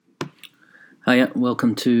Hi,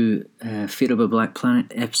 welcome to Fear of a Black Planet,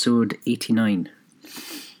 episode 89.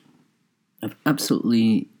 I've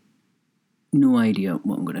absolutely no idea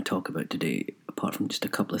what I'm going to talk about today, apart from just a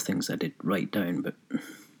couple of things I did write down, but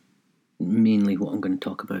mainly what I'm going to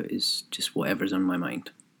talk about is just whatever's on my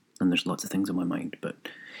mind. And there's lots of things on my mind, but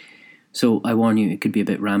so I warn you, it could be a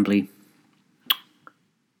bit rambly.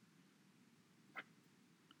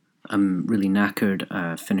 I'm really knackered.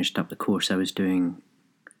 I finished up the course I was doing.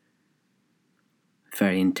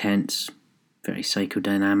 Very intense, very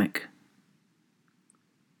psychodynamic.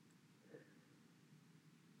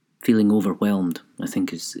 Feeling overwhelmed, I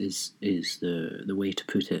think, is the way to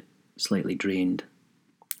put it. Slightly drained,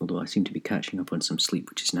 although I seem to be catching up on some sleep,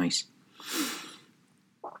 which is nice.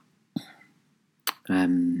 I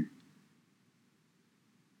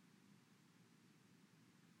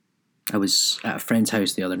was at a friend's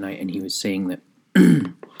house the other night, and he was saying that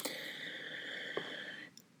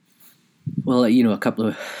well,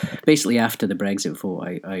 basically after the Brexit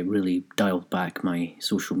vote, I really dialed back my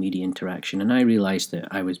social media interaction, and I realised that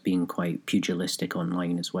I was being quite pugilistic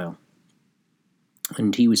online as well.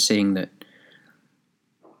 And he was saying that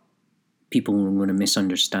people were going to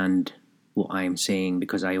misunderstand what I'm saying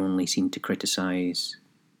because I only seem to criticise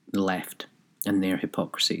the left and their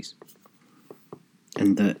hypocrisies,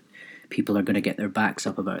 and that people are going to get their backs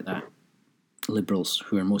up about that. Liberals,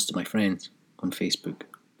 who are most of my friends on Facebook.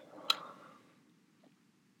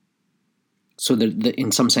 So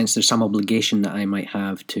in some sense, there's some obligation that I might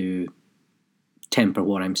have to temper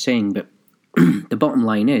what I'm saying, but the bottom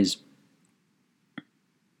line is,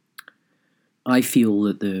 I feel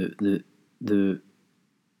that the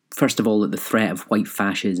first of all, that the threat of white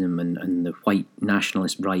fascism and the white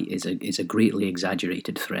nationalist right is a greatly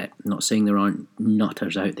exaggerated threat. I'm not saying there aren't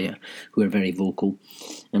nutters out there who are very vocal.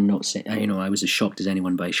 I'm not saying, I was as shocked as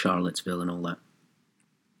anyone by Charlottesville and all that.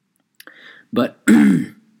 But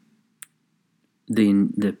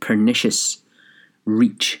the pernicious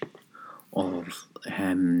reach of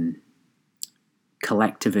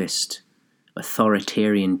collectivist,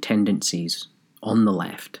 authoritarian tendencies on the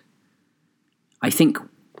left, I think,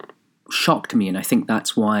 shocked me, and I think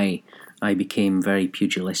that's why I became very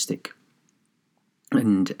pugilistic.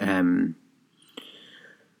 And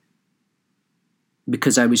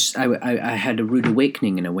because I had a rude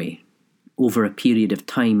awakening in a way over a period of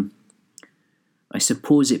time. I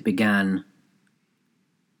suppose it began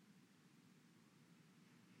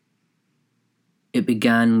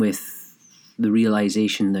with the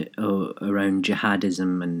realization that around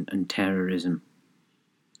jihadism and terrorism,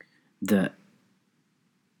 that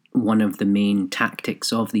one of the main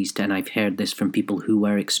tactics of these, and I've heard this from people who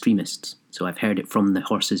were extremists, so I've heard it from the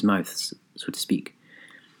horse's mouth, so to speak,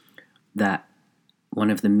 that one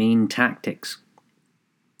of the main tactics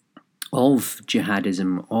of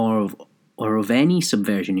jihadism or of any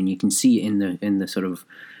subversion, and you can see it in the sort of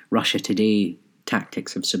Russia Today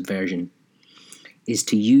tactics of subversion, is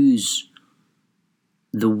to use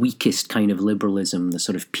the weakest kind of liberalism, the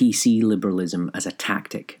sort of PC liberalism, as a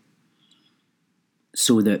tactic,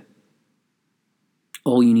 so that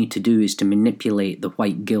all you need to do is to manipulate the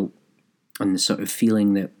white guilt and the sort of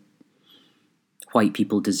feeling that white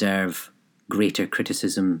people deserve greater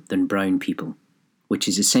criticism than brown people, which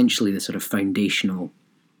is essentially the sort of foundational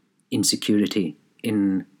insecurity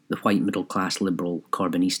in the white middle class liberal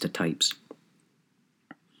Corbynista types.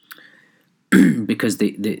 Because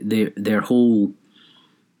the whole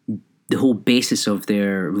basis of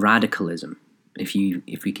their radicalism, if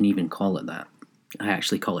we can even call it that, I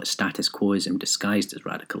actually call it status quoism disguised as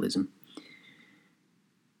radicalism,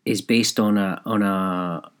 is based on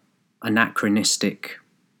a anachronistic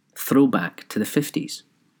throwback to the 50s.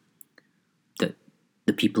 That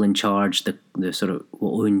the people in charge, the sort of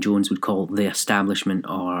what Owen Jones would call the establishment,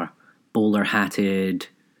 are bowler-hatted,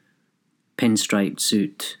 pinstripe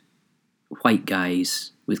suit, white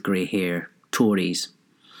guys with grey hair, Tories,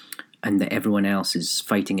 and that everyone else is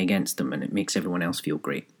fighting against them, and it makes everyone else feel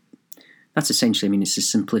great. That's essentially, it's a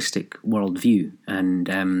simplistic worldview,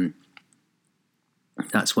 and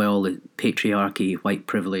that's why all the patriarchy, white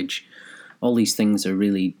privilege, all these things are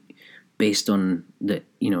really based on that,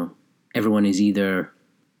 everyone is either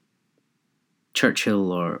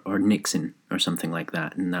Churchill or Nixon or something like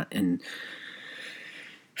that, and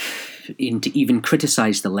to even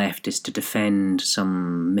criticize the left is to defend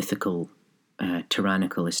some mythical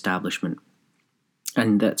tyrannical establishment,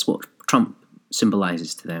 and that's what Trump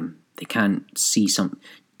symbolizes to them. They can't see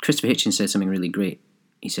Christopher Hitchens said something really great.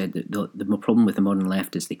 He said that the problem with the modern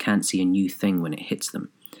left is they can't see a new thing when it hits them,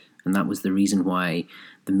 and that was the reason why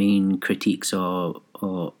the main critiques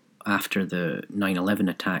after the 9/11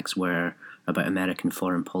 attacks were about American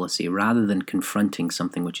foreign policy, rather than confronting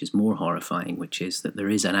something which is more horrifying, which is that there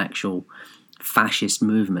is an actual fascist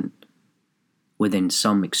movement within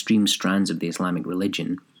some extreme strands of the Islamic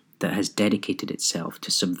religion that has dedicated itself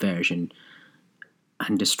to subversion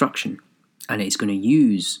and destruction. And it's going to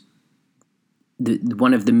use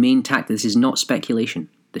one of the main tactics. This is not speculation.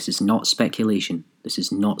 This is not speculation. This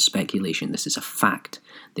is not speculation. This is a fact.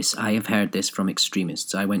 I have heard this from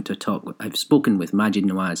extremists. I've spoken with Majid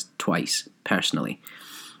Nawaz twice, personally,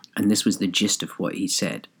 and this was the gist of what he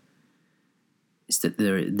said. Is that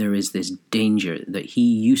there is this danger that he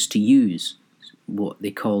used to use what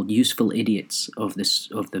they called useful idiots of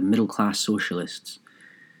the middle class socialists.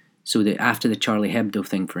 So that after the Charlie Hebdo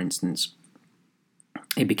thing, for instance,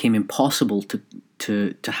 it became impossible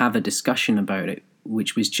to have a discussion about it,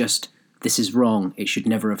 which was just, this is wrong, it should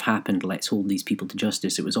never have happened, let's hold these people to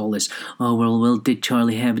justice. It was all this, oh well, did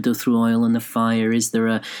Charlie Hebdo throw oil on the fire? Is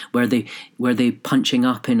there were they punching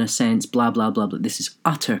up in a sense? Blah blah blah blah. This is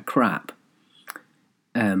utter crap.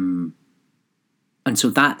 And so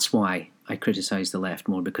that's why I criticize the left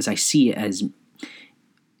more, because I see it as,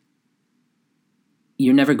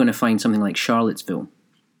 you're never going to find something like Charlottesville,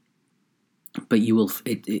 but you will.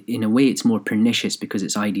 In a way, it's more pernicious because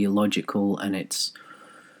it's ideological and it's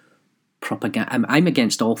propaganda. I'm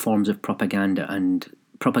against all forms of propaganda, and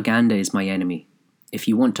propaganda is my enemy. If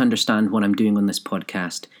you want to understand what I'm doing on this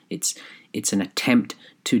podcast, it's an attempt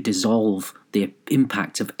to dissolve the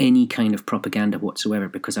impact of any kind of propaganda whatsoever,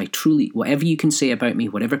 because I truly, whatever you can say about me,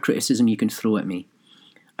 whatever criticism you can throw at me,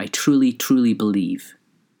 I truly, truly believe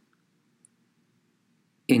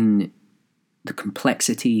in the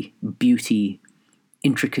complexity, beauty,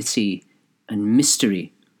 intricacy, and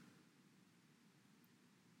mystery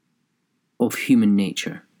of human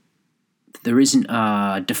nature. There isn't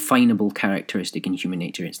a definable characteristic in human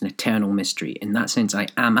nature. It's an eternal mystery. In that sense, I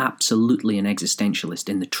am absolutely an existentialist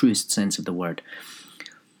in the truest sense of the word.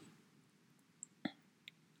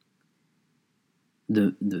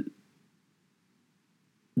 The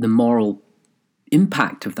moral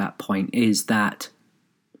impact of that point is that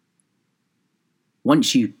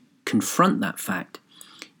once you confront that fact,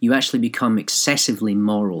 you actually become excessively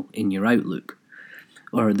moral in your outlook.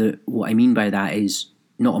 Or what I mean by that is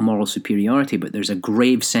not a moral superiority, but there's a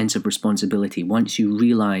grave sense of responsibility once you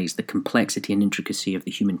realize the complexity and intricacy of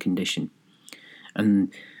the human condition.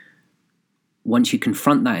 And once you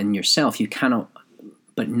confront that in yourself, you cannot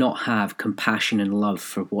but not have compassion and love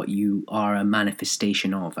for what you are a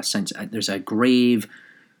manifestation of. There's a grave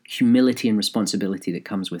humility and responsibility that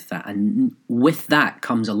comes with that, and with that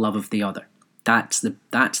comes a love of the other. That's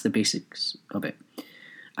the basics of it.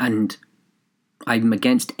 And I'm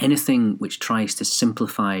against anything which tries to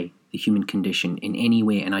simplify the human condition in any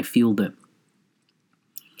way, and I feel that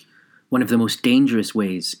one of the most dangerous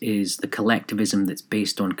ways is the collectivism that's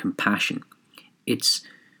based on compassion. It's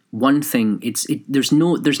one thing. There's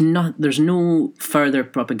no further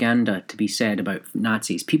propaganda to be said about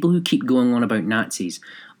Nazis. People who keep going on about Nazis,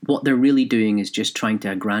 what they're really doing is just trying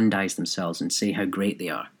to aggrandize themselves and say how great they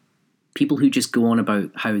are. People who just go on about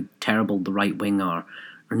how terrible the right wing are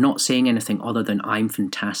not saying anything other than I'm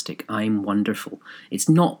fantastic, I'm wonderful. It's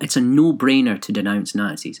a no-brainer to denounce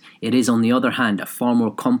Nazis. It is, on the other hand, a far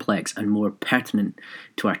more complex and more pertinent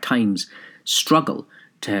to our times struggle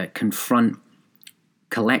to confront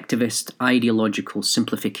collectivist ideological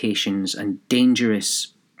simplifications and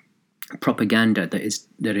dangerous propaganda that is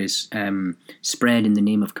spread in the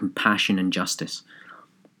name of compassion and justice.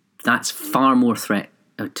 That's far more threat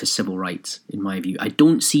to civil rights, in my view. I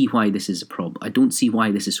don't see why this is a problem. I don't see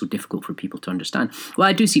why this is so difficult for people to understand. Well,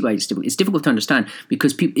 I do see why it's difficult. It's difficult to understand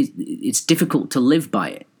because it's difficult to live by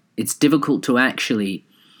it. It's difficult to actually...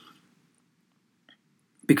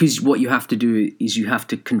 Because what you have to do is you have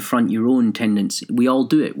to confront your own tendency. We all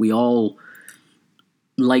do it. We all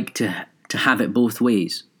like to have it both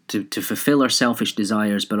ways. To fulfill our selfish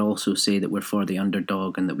desires, but also say that we're for the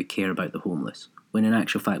underdog and that we care about the homeless. When in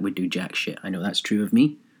actual fact we do jack shit. I know that's true of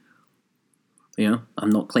me. You know, I'm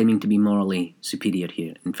not claiming to be morally superior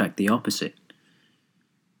here. In fact, the opposite.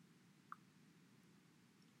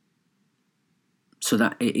 So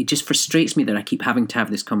that it just frustrates me that I keep having to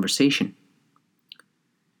have this conversation.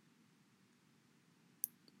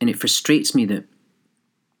 And it frustrates me that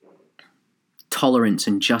tolerance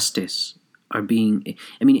and justice are being...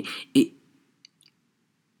 I mean, you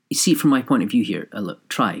see it from my point of view here. Look,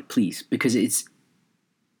 try, please. Because it's...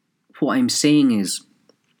 What I'm saying is...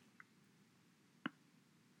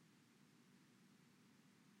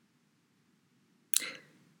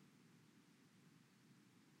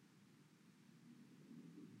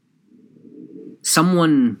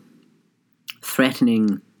 Someone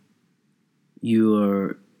threatening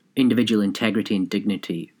your individual integrity and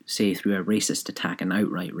dignity, say through a racist attack, an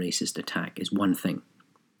outright racist attack, is one thing.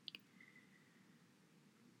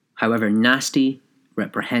 However nasty,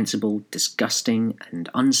 reprehensible, disgusting, and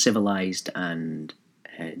uncivilized and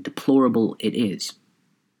deplorable it is,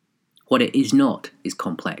 what it is not is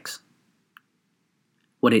complex.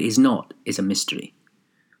 What it is not is a mystery.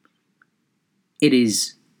 It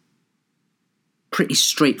is pretty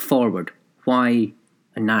straightforward why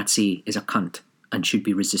a Nazi is a cunt and should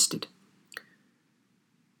be resisted.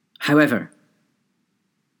 However,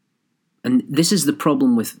 and this is the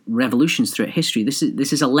problem with revolutions throughout history, this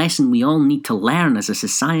is a lesson we all need to learn as a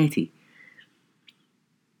society.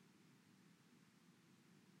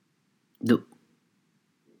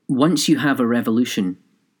 Once you have a revolution,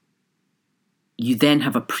 you then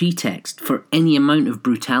have a pretext for any amount of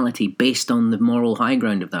brutality based on the moral high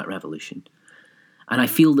ground of that revolution. And I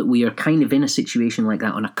feel that we are kind of in a situation like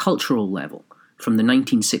that on a cultural level from the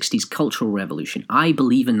 1960s cultural revolution. I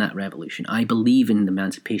believe in that revolution. I believe in the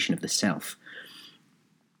emancipation of the self.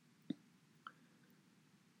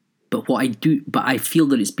 But I feel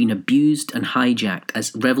that it's been abused and hijacked,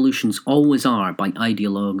 as revolutions always are, by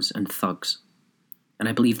ideologues and thugs. And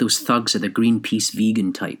I believe those thugs are the Greenpeace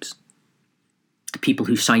vegan types. The people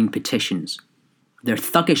who sign petitions. Their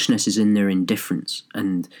thuggishness is in their indifference.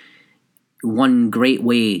 And one great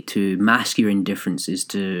way to mask your indifference is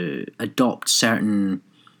to adopt certain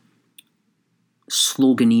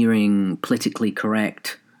sloganeering, politically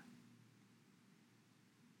correct,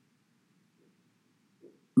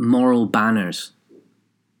 moral banners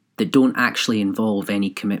that don't actually involve any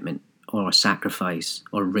commitment or sacrifice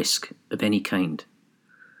or risk of any kind.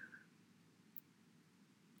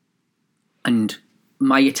 And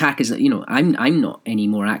my attack is that, I'm not any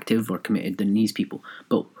more active or committed than these people,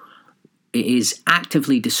 but it is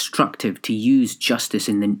actively destructive to use justice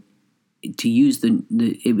it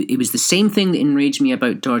was the same thing that enraged me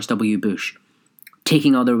about George W. Bush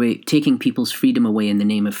taking people's freedom away in the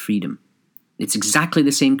name of freedom. It's exactly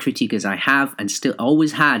the same critique as I have and still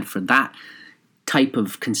always had for that type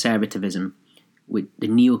of conservatism with the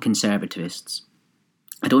neoconservativists.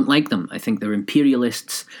 I don't like them. I think they're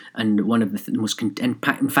imperialists and one of the most, in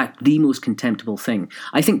fact, the most contemptible thing.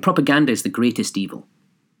 I think propaganda is the greatest evil,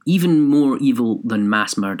 even more evil than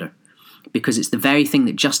mass murder, because it's the very thing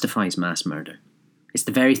that justifies mass murder. It's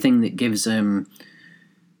the very thing that gives that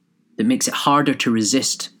makes it harder to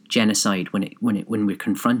resist genocide when we're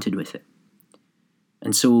confronted with it.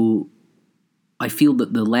 And so I feel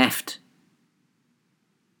that the left,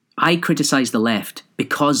 I criticize the left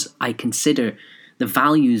because I consider the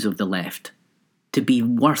values of the left to be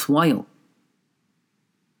worthwhile.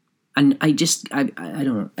 And I don't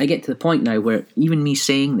know, I get to the point now where even me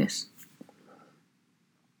saying this,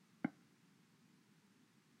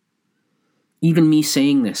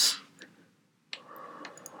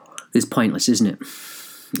 is pointless, isn't it?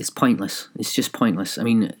 It's pointless. It's just pointless. I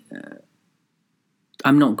mean,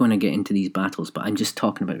 I'm not going to get into these battles, but I'm just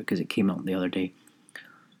talking about it because it came up the other day.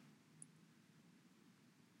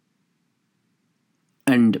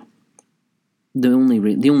 And the only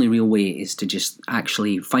real way is to just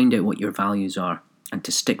actually find out what your values are and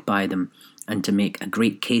to stick by them and to make a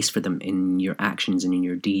great case for them in your actions and in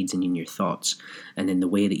your deeds and in your thoughts and in the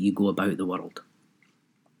way that you go about the world.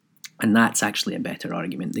 And that's actually a better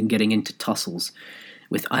argument than getting into tussles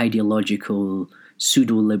with ideological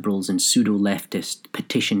pseudo-liberals and pseudo-leftist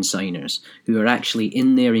petition signers who are actually,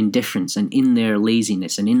 in their indifference and in their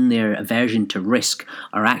laziness and in their aversion to risk,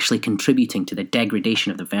 are actually contributing to the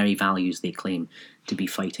degradation of the very values they claim to be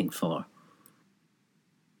fighting for.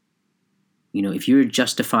 If you're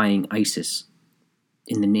justifying ISIS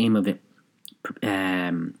in the name of it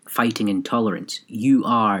fighting intolerance, you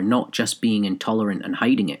are not just being intolerant and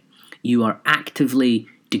hiding it. You are actively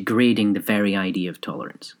degrading the very idea of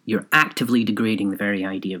tolerance. You're actively degrading the very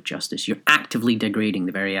idea of justice. You're actively degrading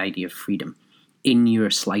the very idea of freedom in your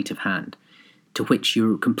sleight of hand, to which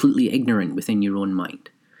you're completely ignorant within your own mind.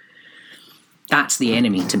 That's the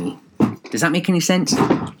enemy to me. Does that make any sense?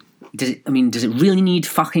 Does it really need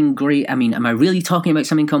fucking great? Am I really talking about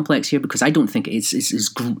something complex here? Because I don't think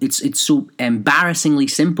it's so embarrassingly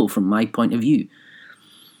simple from my point of view.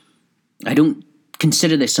 I don't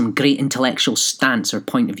consider this some great intellectual stance or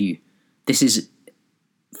point of view. This is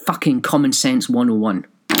fucking common sense 101.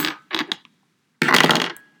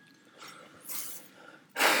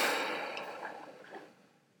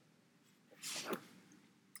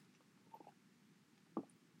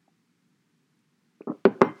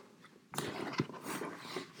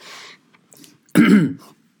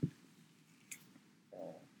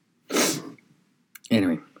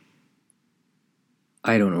 Anyway,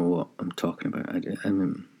 I don't know what I'm talking about.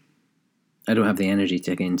 I don't have the energy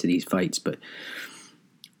to get into these fights, but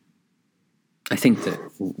I think that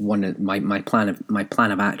one of my plan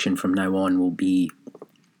of action from now on will be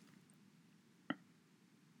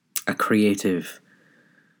a creative,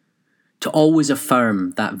 to always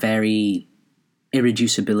affirm that very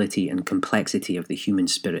irreducibility and complexity of the human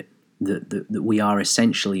spirit, that we are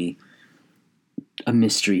essentially a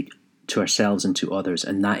mystery to ourselves and to others,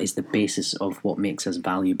 and that is the basis of what makes us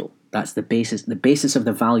valuable. That's the basis. The basis of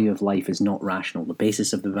the value of life is not rational. The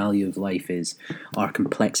basis of the value of life is our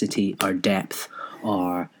complexity, our depth,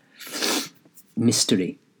 our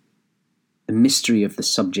mystery, the mystery of the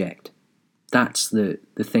subject. That's the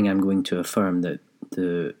thing I'm going to affirm, that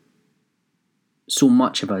so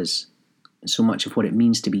much of us, so much of what it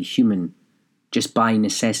means to be human, just by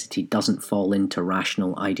necessity doesn't fall into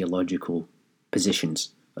rational ideological positions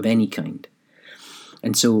of any kind.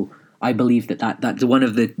 And so I believe that's one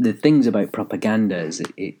of the things about propaganda is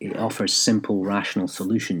it offers simple, rational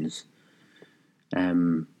solutions.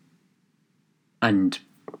 And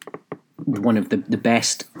one of the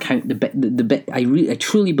best, I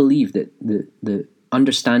truly believe that the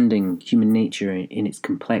understanding human nature in its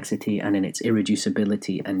complexity and in its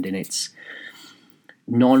irreducibility and in its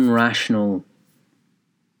non-rational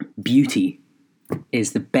beauty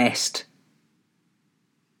is the best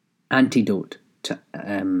antidote to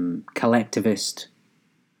collectivist,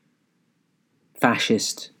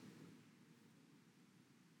 fascist,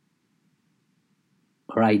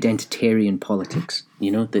 or identitarian politics.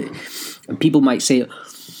 And people might say,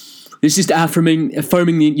 this is affirming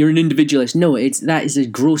that you're an individualist. No, that is a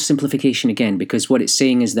gross simplification again, because what it's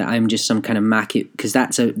saying is that I'm just some kind of because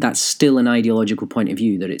that's still an ideological point of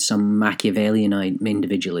view, that it's some Machiavellian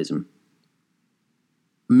individualism.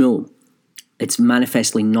 No, it's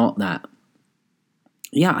manifestly not that.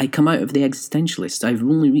 Yeah, I come out of the existentialist.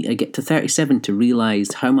 I get to 37 to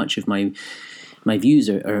realize how much of my views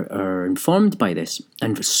are informed by this.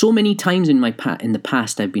 And so many times in the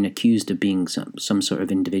past, I've been accused of being some sort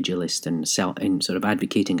of individualist and sort of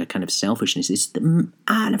advocating a kind of selfishness. It's the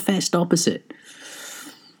manifest opposite.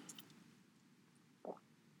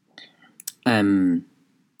 And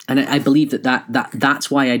I believe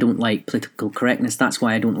that's why I don't like political correctness. That's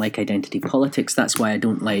why I don't like identity politics. That's why I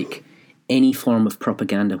don't like any form of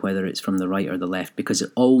propaganda, whether it's from the right or the left, because it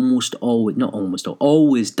always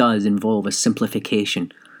does involve a simplification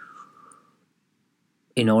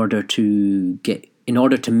in order to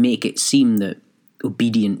make it seem that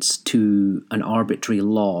obedience to an arbitrary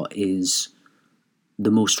law is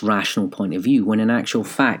the most rational point of view, when in actual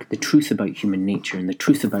fact the truth about human nature and the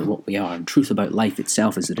truth about what we are and truth about life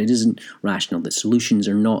itself is that it isn't rational, that solutions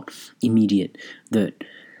are not immediate, that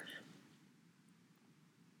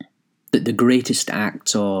the greatest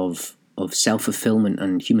acts of self-fulfillment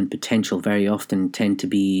and human potential very often tend to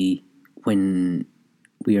be when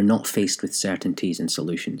we are not faced with certainties and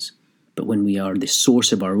solutions, but when we are the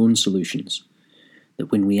source of our own solutions,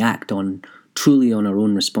 that when we act truly on our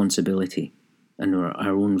own responsibility and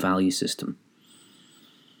our own value system.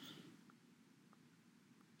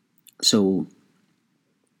 So,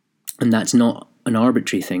 and that's not an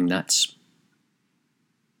arbitrary thing,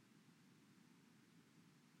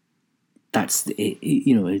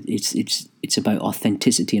 it's about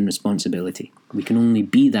authenticity and responsibility. We can only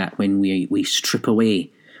be that when we strip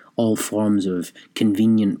away all forms of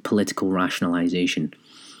convenient political rationalization.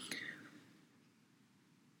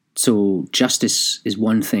 So justice is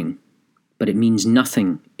one thing, but it means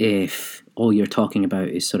nothing if all you're talking about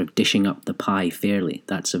is sort of dishing up the pie fairly.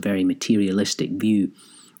 That's a very materialistic view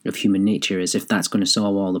of human nature, as if that's going to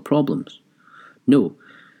solve all the problems. No.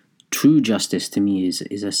 True justice to me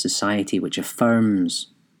is a society which affirms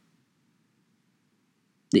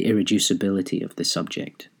the irreducibility of the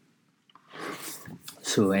subject.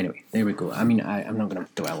 So anyway, there we go. I mean, I'm not going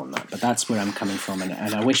to dwell on that, but that's where I'm coming from,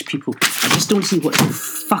 and I wish people... I just don't see what's so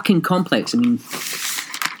fucking complex. I mean...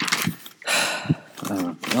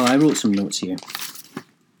 well, I wrote some notes here.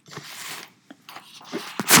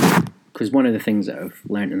 Because one of the things that I've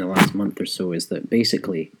learned in the last month or so is that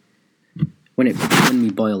basically... When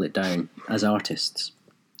we boil it down, as artists,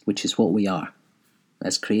 which is what we are,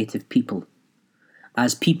 as creative people,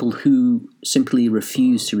 as people who simply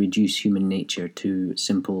refuse to reduce human nature to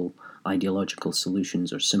simple ideological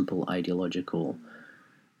solutions or simple ideological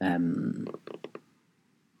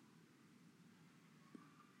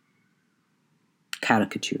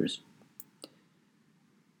caricatures,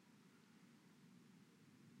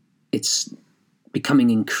 it's becoming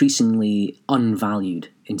increasingly unvalued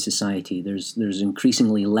in society. There's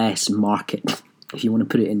increasingly less market, if you want to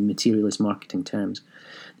put it in materialist marketing terms.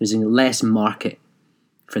 There's less market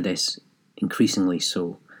for this increasingly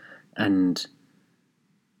so, and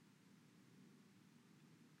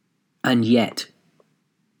yet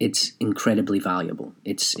it's incredibly valuable.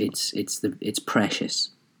 It's precious.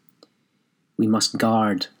 We must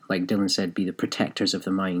guard, like Dylan said, be the protectors of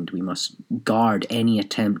the mind. We must guard any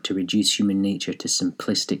attempt to reduce human nature to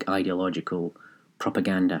simplistic ideological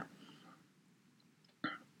propaganda.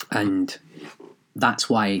 And that's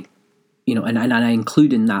why, and I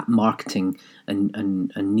include in that marketing and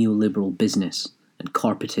neoliberal business and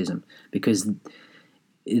corporatism, because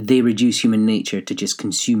they reduce human nature to just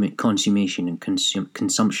consummation and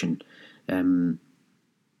consumption.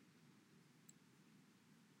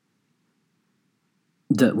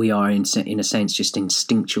 That we are, in a sense, just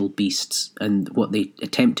instinctual beasts. And what they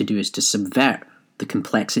attempt to do is to subvert the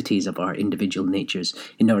complexities of our individual natures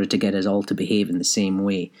in order to get us all to behave in the same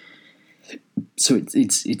way. So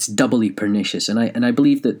it's doubly pernicious. And I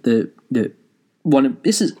believe that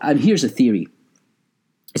here's a theory.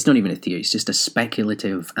 It's not even a theory, it's just a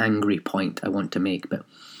speculative, angry point I want to make. But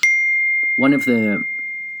one of the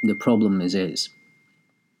problems is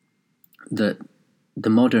that the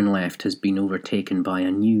modern left has been overtaken by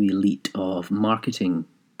a new elite of marketing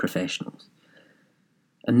professionals.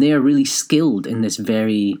 And they are really skilled in this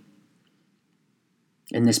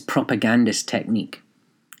propagandist technique.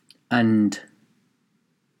 And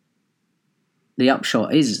the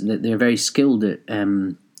upshot is that they're very skilled at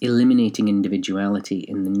eliminating individuality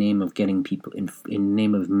in the name of getting people, in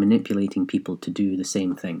name of manipulating people to do the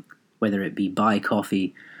same thing, whether it be buy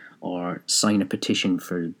coffee or sign a petition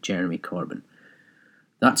for Jeremy Corbyn.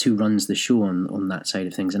 That's who runs the show on that side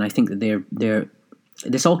of things. And I think that they're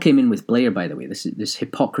this all came in with Blair, by the way, this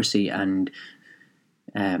hypocrisy and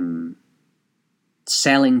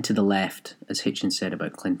selling to the left, as Hitchens said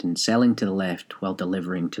about Clinton, selling to the left while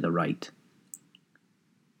delivering to the right.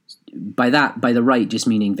 By the right, just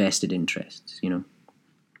meaning vested interests,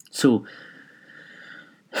 So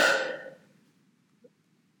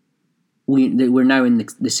we're now in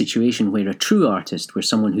the situation where a true artist, where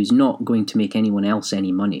someone who's not going to make anyone else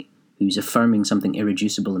any money, who's affirming something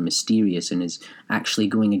irreducible and mysterious and is actually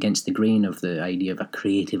going against the grain of the idea of a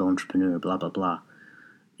creative entrepreneur, blah, blah, blah,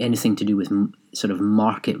 anything to do with sort of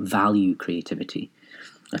market value creativity.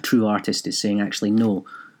 A true artist is saying, actually, no,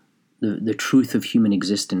 the truth of human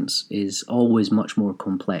existence is always much more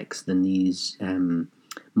complex than these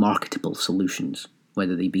marketable solutions,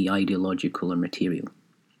 whether they be ideological or material.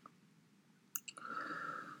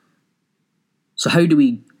 So how do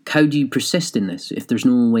you persist in this if there's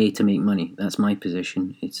no way to make money? That's my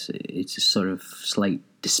position. It's a sort of slight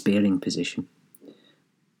despairing position.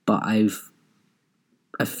 But I've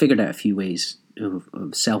figured out a few ways of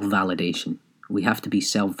self-validation. We have to be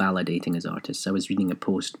self-validating as artists. I was reading a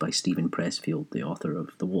post by Stephen Pressfield, the author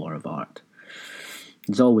of The War of Art.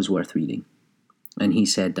 It's always worth reading. And he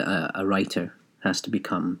said that a writer has to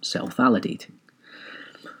become self-validating.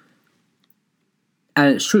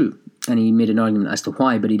 And it's true. And he made an argument as to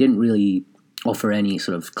why, but he didn't really offer any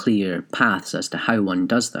sort of clear paths as to how one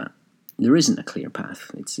does that. There isn't a clear path.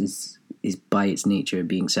 It's by its nature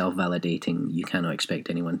being self-validating. You cannot expect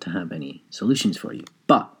anyone to have any solutions for you.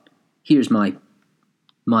 But here's my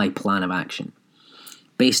plan of action,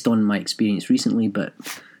 based on my experience recently, but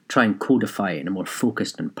try and codify it in a more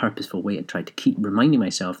focused and purposeful way, and try to keep reminding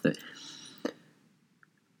myself that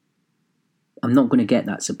I'm not going to get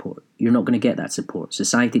that support. You're not going to get that support.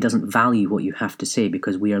 Society doesn't value what you have to say,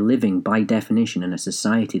 because we are living, by definition, in a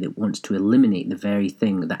society that wants to eliminate the very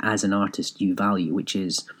thing that, as an artist, you value, which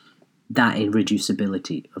is that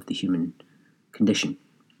irreducibility of the human condition.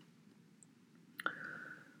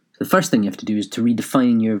 So the first thing you have to do is to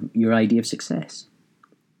redefine your idea of success.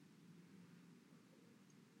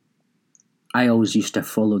 I always used to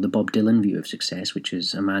follow the Bob Dylan view of success, which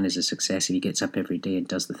is a man is a success if he gets up every day and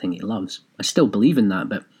does the thing he loves. I still believe in that,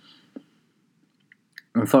 but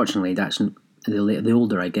unfortunately, that's the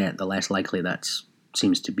older I get, the less likely that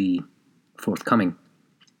seems to be forthcoming.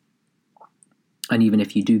 And even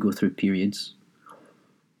if you do go through periods,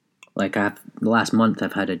 like the last month,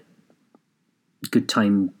 I've had a good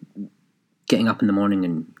time getting up in the morning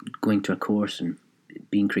and going to a course and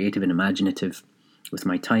being creative and imaginative with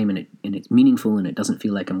my time, and it's meaningful, and it doesn't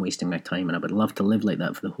feel like I'm wasting my time, and I would love to live like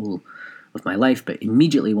that for the whole of my life. But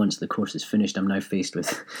immediately once the course is finished, I'm now faced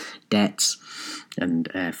with debts and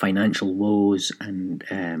financial woes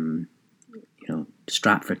and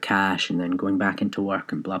strapped for cash, and then going back into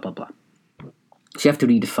work and blah blah blah. So you have to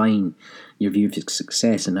redefine your view of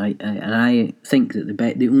success, and I think that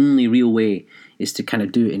the only real way is to kind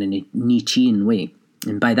of do it in a Nietzschean way,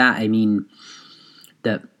 and by that I mean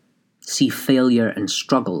that see failure and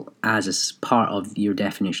struggle as a part of your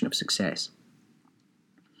definition of success,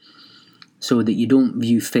 so that you don't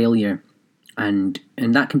view failure, and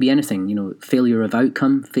that can be anything, failure of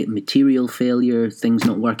outcome, material failure, things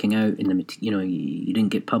not working out in the, you didn't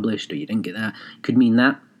get published or you didn't get that, could mean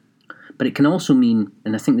that. But it can also mean,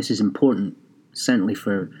 and I think this is important, certainly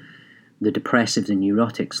for the depressives and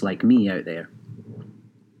neurotics like me out there,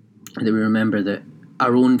 that we remember that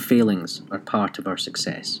our own failings are part of our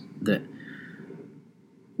success, that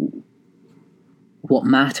what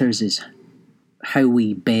matters is how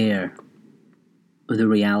we bear the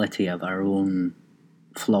reality of our own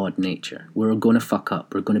flawed nature. We're going to fuck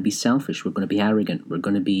up, we're going to be selfish, we're going to be arrogant, we're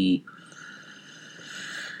going to be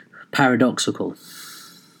paradoxical,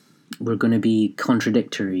 we're going to be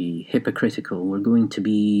contradictory, hypocritical, we're going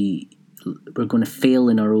to fail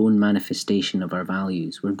in our own manifestation of our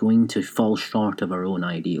values, we're going to fall short of our own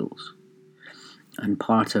ideals. And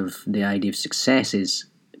part of the idea of success is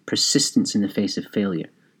persistence in the face of failure.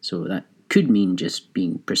 So that could mean just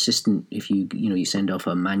being persistent. If you send off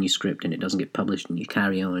a manuscript and it doesn't get published, and you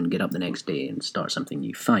carry on and get up the next day and start something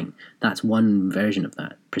new, fine. That's one version of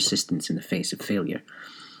that, persistence in the face of failure.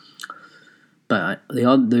 But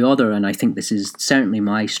the other, and I think this is certainly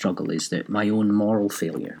my struggle, is that my own moral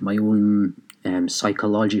failure, my own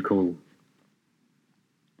psychological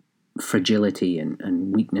fragility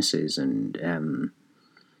and weaknesses and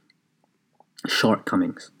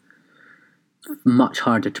shortcomings, much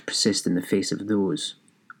harder to persist in the face of those.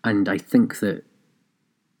 And I think that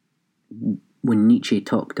when Nietzsche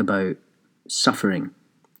talked about suffering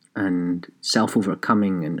and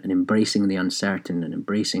self-overcoming and embracing the uncertain and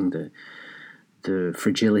embracing the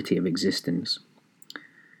fragility of existence,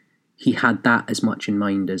 he had that as much in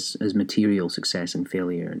mind as material success and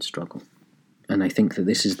failure and struggle. And I think that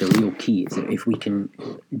this is the real key, is that if we can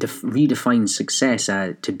redefine success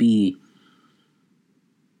to be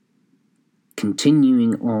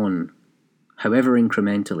continuing on, however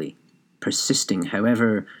incrementally, persisting,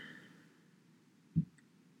 however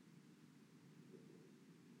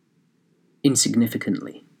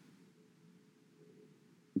insignificantly,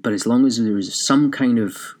 but as long as there is some kind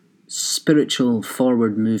of spiritual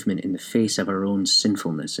forward movement in the face of our own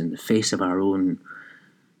sinfulness, in the face of our own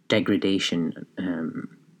degradation,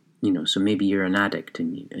 so maybe you're an addict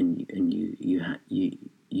and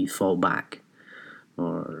you fall back,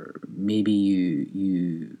 or maybe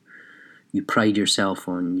you pride yourself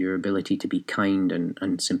on your ability to be kind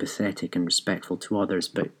and sympathetic and respectful to others,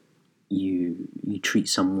 but you treat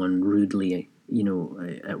someone rudely,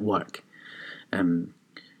 at work.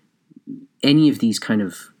 Any of these kind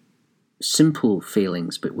of simple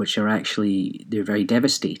failings, but which are actually, they're very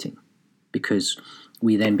devastating, because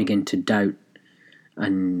we then begin to doubt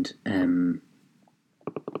and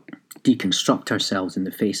deconstruct ourselves in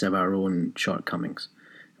the face of our own shortcomings,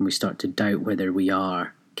 and we start to doubt whether we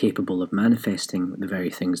are capable of manifesting the very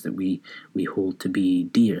things that we hold to be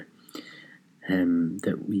dear.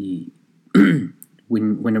 That we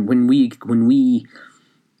when we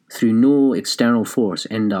through no external force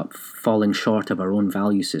end up falling short of our own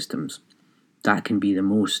value systems, that can be the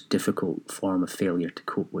most difficult form of failure to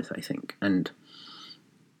cope with, I think. And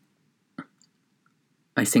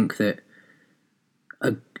I think that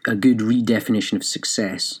a good redefinition of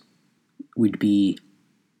success would be,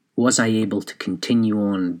 was I able to continue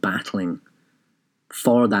on battling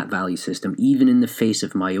for that value system, even in the face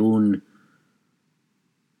of my own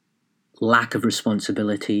lack of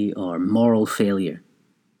responsibility or moral failure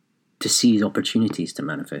to seize opportunities to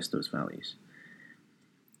manifest those values?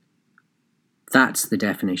 That's the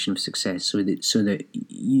definition of success. So that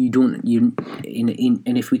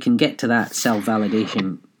and if we can get to that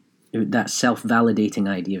self-validating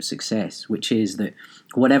idea of success, which is that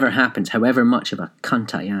whatever happens, however much of a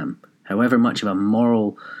cunt I am, however much of a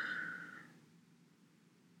moral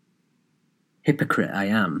hypocrite I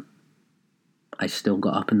am, I still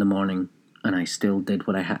got up in the morning and I still did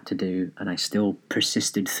what I had to do, and I still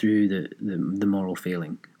persisted through the moral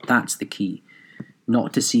failing. That's the key.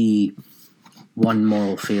 Not to see one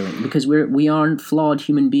moral failing, because we aren't flawed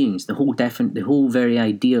human beings. The whole very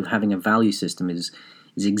idea of having a value system is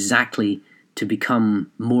exactly to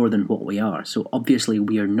become more than what we are. So obviously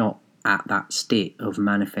we are not at that state of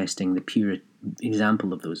manifesting the pure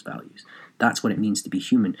example of those values. That's what it means to be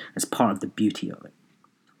human. That's part of the beauty of it.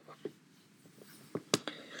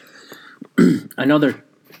 Another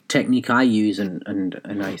technique I use, and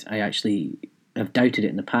I actually have doubted it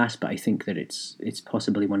in the past, but I think that it's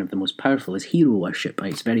possibly one of the most powerful, is hero worship.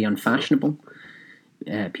 It's very unfashionable.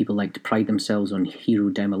 People like to pride themselves on hero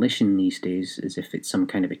demolition these days, as if it's some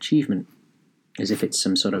kind of achievement, as if it's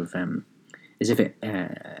some sort of as if it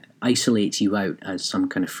isolates you out as some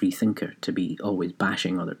kind of free thinker to be always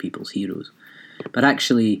bashing other people's heroes. But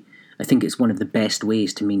actually, I think it's one of the best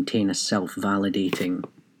ways to maintain a self-validating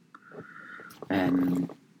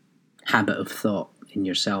habit of thought in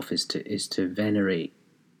yourself is to venerate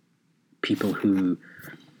people who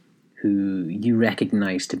you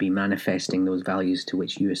recognize to be manifesting those values to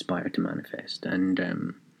which you aspire to manifest.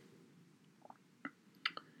 And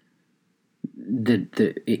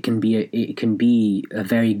it can be a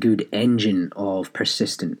very good engine of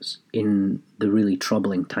persistence in the really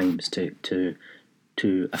troubling times to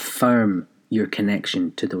affirm your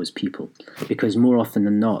connection to those people, because more often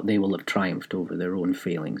than not they will have triumphed over their own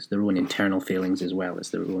failings, their own internal failings as well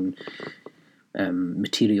as their own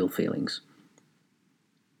material failings.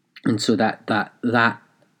 And so that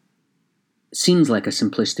seems like a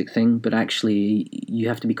simplistic thing, but actually you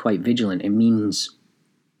have to be quite vigilant. It means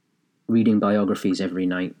reading biographies every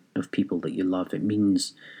night of people that you love. It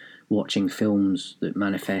means watching films that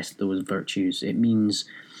manifest those virtues. It means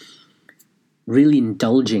really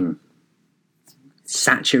indulging,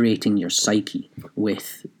 saturating your psyche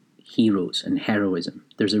with heroes and heroism.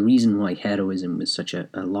 There's a reason why heroism is such a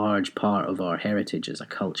large part of our heritage as a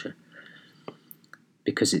culture,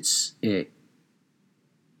 because it's a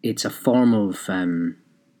form of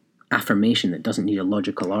affirmation that doesn't need a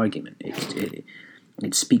logical argument.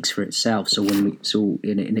 It speaks for itself.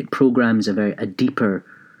 It programs a deeper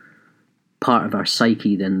part of our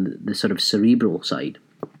psyche than the sort of cerebral side.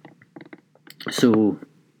 So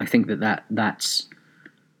I think that's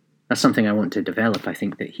something I want to develop. I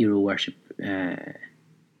think that hero worship,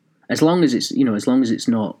 as long as it's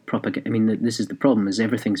not propaganda. I mean, this is the problem: is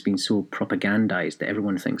everything's been so propagandized that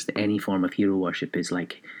everyone thinks that any form of hero worship is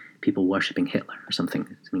like people worshipping Hitler or something.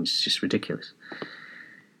 I mean, it's just ridiculous.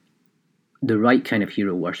 The right kind of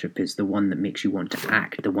hero worship is the one that makes you want to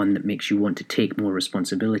act, the one that makes you want to take more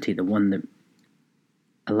responsibility, the one that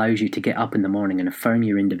allows you to get up in the morning and affirm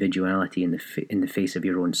your individuality in the face of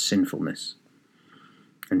your own sinfulness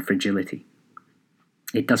and fragility.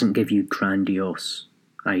 It doesn't give you grandiose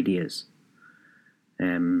ideas.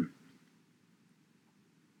 So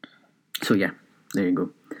yeah, there you go.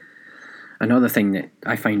 Another thing that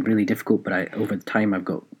I find really difficult, but over the time I've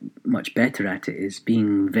got much better at it, is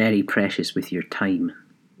being very precious with your time.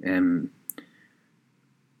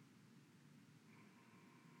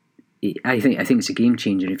 I think it's a game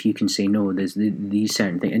changer if you can say no. There's these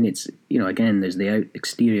certain things, and it's, again, there's the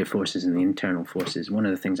exterior forces and the internal forces. One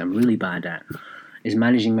of the things I'm really bad at is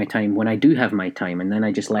managing my time when I do have my time, and then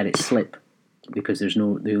I just let it slip, because the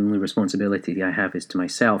only responsibility I have is to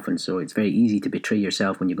myself, and so it's very easy to betray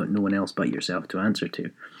yourself when you've got no one else but yourself to answer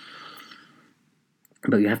to.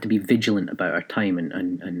 But you have to be vigilant about our time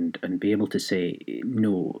and be able to say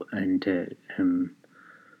no, and to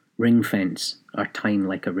ring fence our time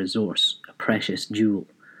like a resource, a precious jewel.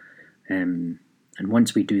 And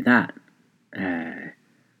once we do that,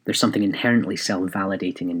 there's something inherently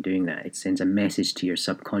self-validating in doing that. It sends a message to your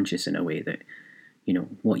subconscious in a way that,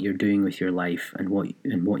 what you're doing with your life and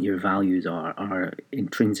what your values are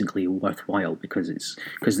intrinsically worthwhile, because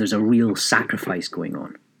there's a real sacrifice going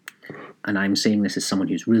on. And I'm saying this as someone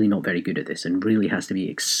who's really not very good at this and really has to be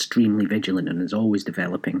extremely vigilant and is always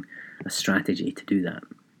developing a strategy to do that.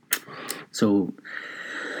 So,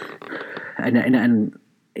 and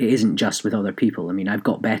it isn't just with other people. I mean, I've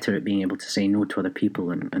got better at being able to say no to other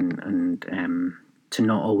people and to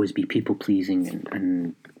not always be people pleasing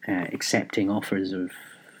and accepting offers of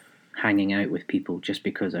hanging out with people just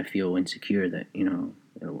because I feel insecure that,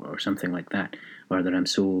 or something like that, or that I'm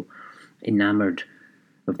so enamored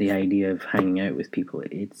of the idea of hanging out with people.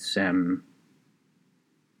 It's I've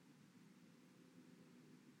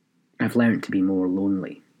learned to be more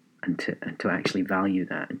lonely and to actually value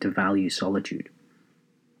that and to value solitude.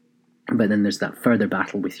 But then there's that further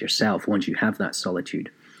battle with yourself. Once you have that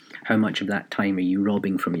solitude, how much of that time are you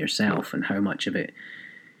robbing from yourself, and how much of it,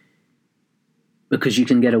 because you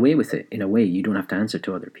can get away with it in a way, you don't have to answer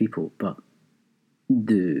to other people, but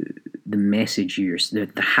the message,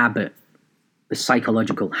 the habit, the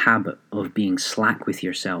psychological habit of being slack with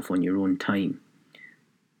yourself on your own time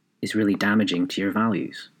is really damaging to your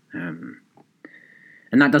values.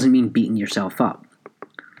 And that doesn't mean beating yourself up.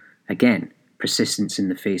 Again, persistence in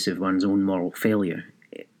the face of one's own moral failure.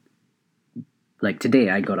 Like today,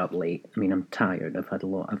 I got up late. I mean, I'm tired.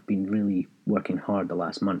 I've been really working hard the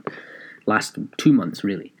last 2 months,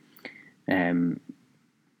 really.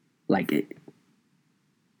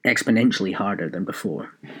 Exponentially harder than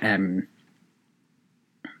before.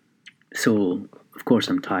 So, of course,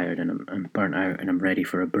 I'm tired and I'm burnt out and I'm ready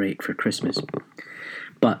for a break for Christmas.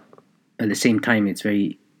 But at the same time, it's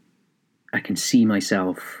very I can see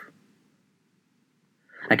myself.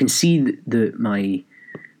 I can see my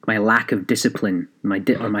lack of discipline,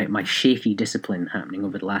 my shaky discipline happening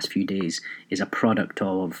over the last few days is a product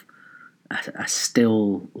of a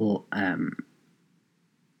still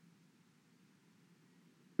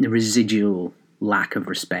residual lack of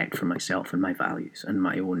respect for myself and my values and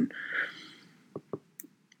my own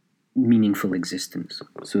meaningful existence.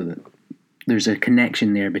 So that there's a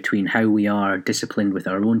connection there between how we are disciplined with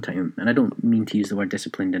our own time, and I don't mean to use the word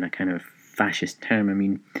disciplined in a kind of fascist term. I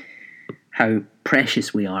mean how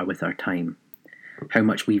precious we are with our time, how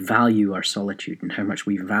much we value our solitude, and how much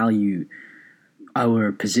we value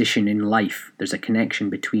our position in life. There's a connection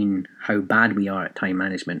between how bad we are at time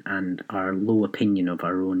management and our low opinion of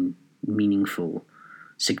our own meaningful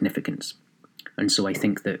significance. And so I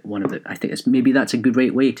think that maybe that's a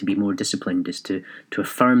great way to be more disciplined, is to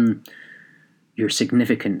affirm your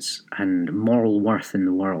significance and moral worth in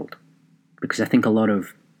the world. Because I think a lot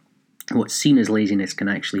of what's seen as laziness can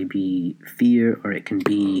actually be fear, or it can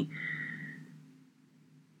be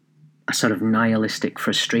a sort of nihilistic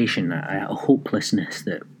frustration, a hopelessness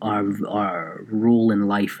that our role in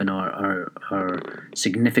life and our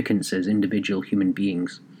significance as individual human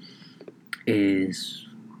beings is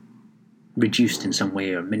reduced in some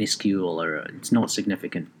way, or minuscule, or it's not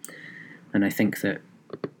significant. And I think that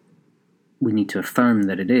we need to affirm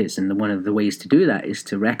that it is. And one of the ways to do that is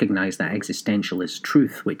to recognize that existentialist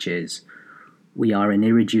truth, which is we are an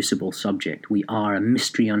irreducible subject. We are a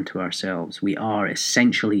mystery unto ourselves. We are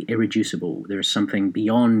essentially irreducible. There's something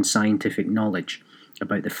beyond scientific knowledge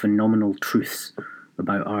about the phenomenal truths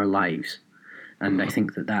about our lives. And I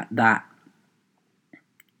think that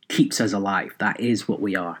keeps us alive. That is what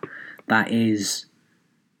we are. That is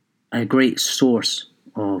a great source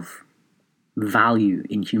of value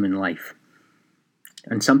in human life.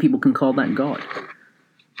 And some people can call that God.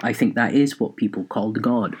 I think that is what people called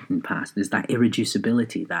God in the past, is that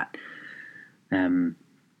irreducibility, that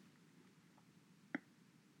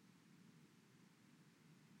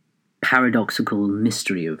paradoxical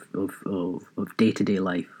mystery of day-to-day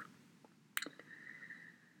life.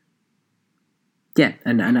 Yeah,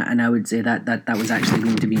 and I would say that was actually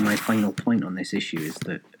going to be my final point on this issue, is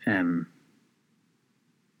that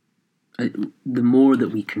the more that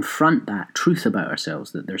we confront that truth about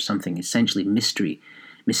ourselves, that there's something essentially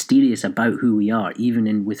mysterious about who we are,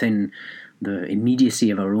 even within the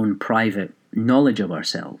immediacy of our own private knowledge of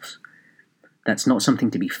ourselves, that's not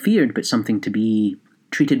something to be feared, but something to be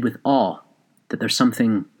treated with awe, that there's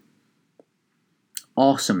something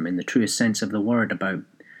awesome in the truest sense of the word about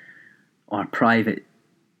our private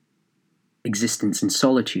existence in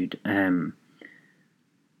solitude.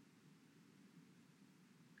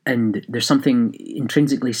 And there's something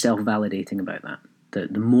intrinsically self-validating about that.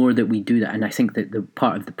 The more that we do that, and I think that the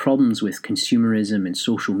part of the problems with consumerism and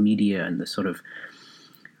social media and the sort of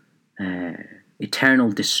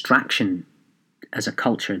eternal distraction as a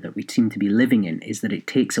culture that we seem to be living in is that it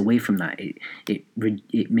takes away from that. It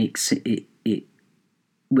makes it.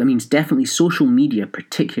 I mean, it's definitely social media,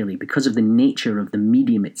 particularly because of the nature of the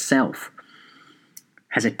medium itself,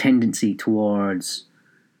 has a tendency towards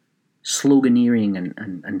sloganeering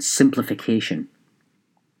and simplification.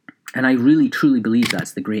 And I really, truly believe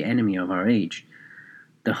that's the great enemy of our age.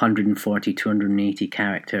 The 140, 280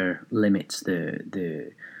 character limits,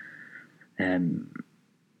 the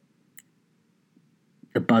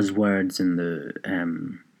buzzwords and the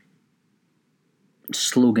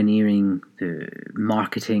sloganeering, the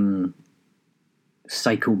marketing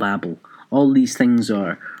psychobabble. All these things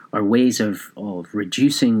are ways of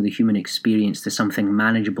reducing the human experience to something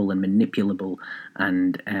manageable and manipulable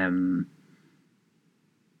and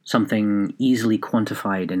something easily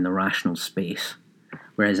quantified in the rational space.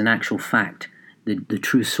 Whereas in actual fact, the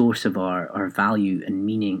true source of our value and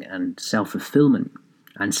meaning and self-fulfillment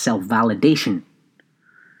and self-validation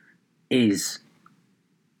is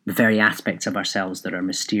the very aspects of ourselves that are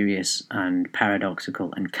mysterious and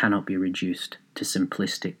paradoxical and cannot be reduced to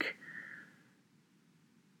simplistic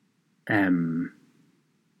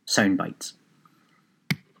sound bites.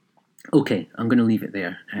 Okay, I'm going to leave it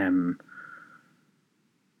there.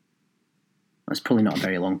 That's probably not a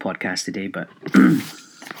very long podcast today, but I'm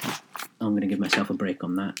going to give myself a break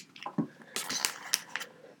on that.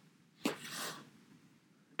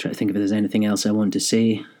 Try to think if there's anything else I want to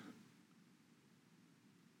say.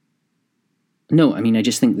 No, I mean, I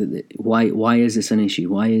just think that why is this an issue?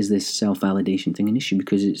 Why is this self-validation thing an issue?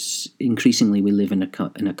 Because it's increasingly we live in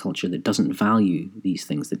a culture that doesn't value these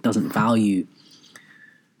things, that doesn't value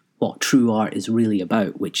what true art is really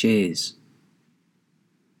about, which is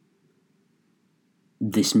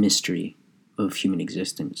this mystery, of human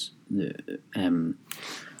existence,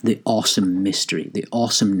 the awesome mystery, the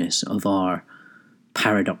awesomeness of our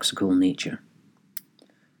paradoxical nature.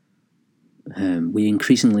 We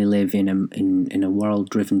increasingly live in a world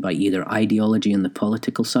driven by either ideology on the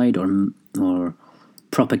political side or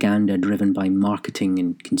propaganda driven by marketing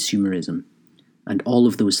and consumerism. And all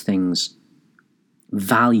of those things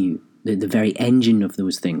value, the very engine of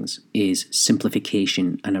those things is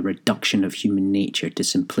simplification and a reduction of human nature to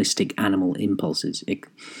simplistic animal impulses,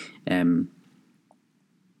 inputs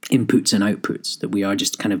and outputs, that we are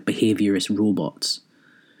just kind of behaviorist robots.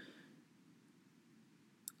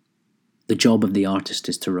 The job of the artist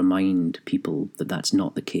is to remind people that that's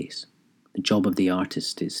not the case. The job of the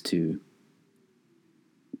artist is to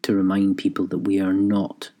remind people that we are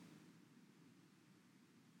not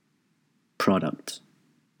products.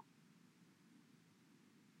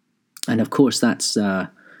 And of course, that's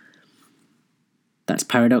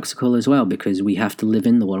paradoxical as well, because we have to live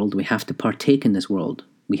in the world, we have to partake in this world.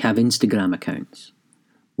 We have Instagram accounts,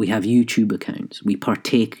 we have YouTube accounts, we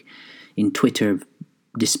partake in Twitter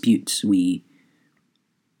disputes, we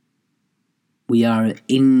are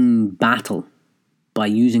in battle by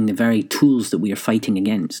using the very tools that we are fighting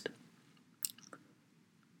against.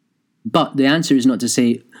 But the answer is not to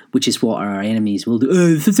say, which is what our enemies will do, oh,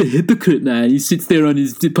 he's such a hypocrite, man. He sits there on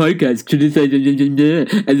his podcast criticizing,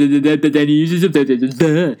 but then he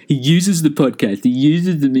uses the podcast, he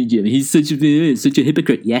uses the medium, he's such a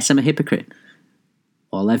hypocrite. Yes, I'm a hypocrite.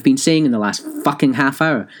 All I've been saying in the last fucking half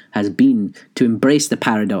hour has been to embrace the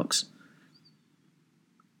paradox.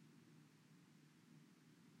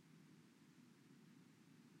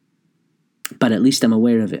 But at least I'm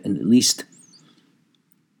aware of it, and at least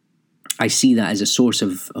I see that as a source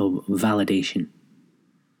of validation,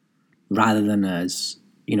 rather than as,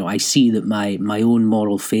 I see that my own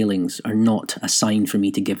moral failings are not a sign for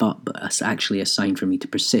me to give up, but it's actually a sign for me to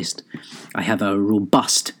persist. I have a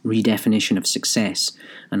robust redefinition of success,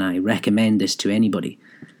 and I recommend this to anybody,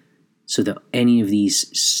 so that any of these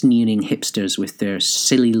sneering hipsters with their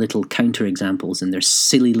silly little counterexamples and their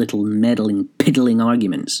silly little meddling, piddling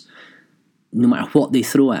arguments, no matter what they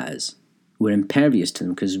throw at us, we're impervious to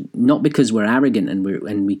them, not because we're arrogant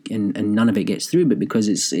and none of it gets through, but because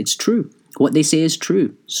it's true. What they say is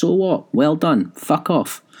true. So what? Well done. Fuck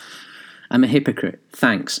off. I'm a hypocrite.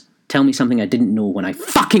 Thanks. Tell me something I didn't know when I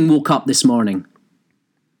fucking woke up this morning.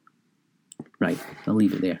 Right, I'll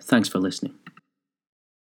leave it there. Thanks for listening.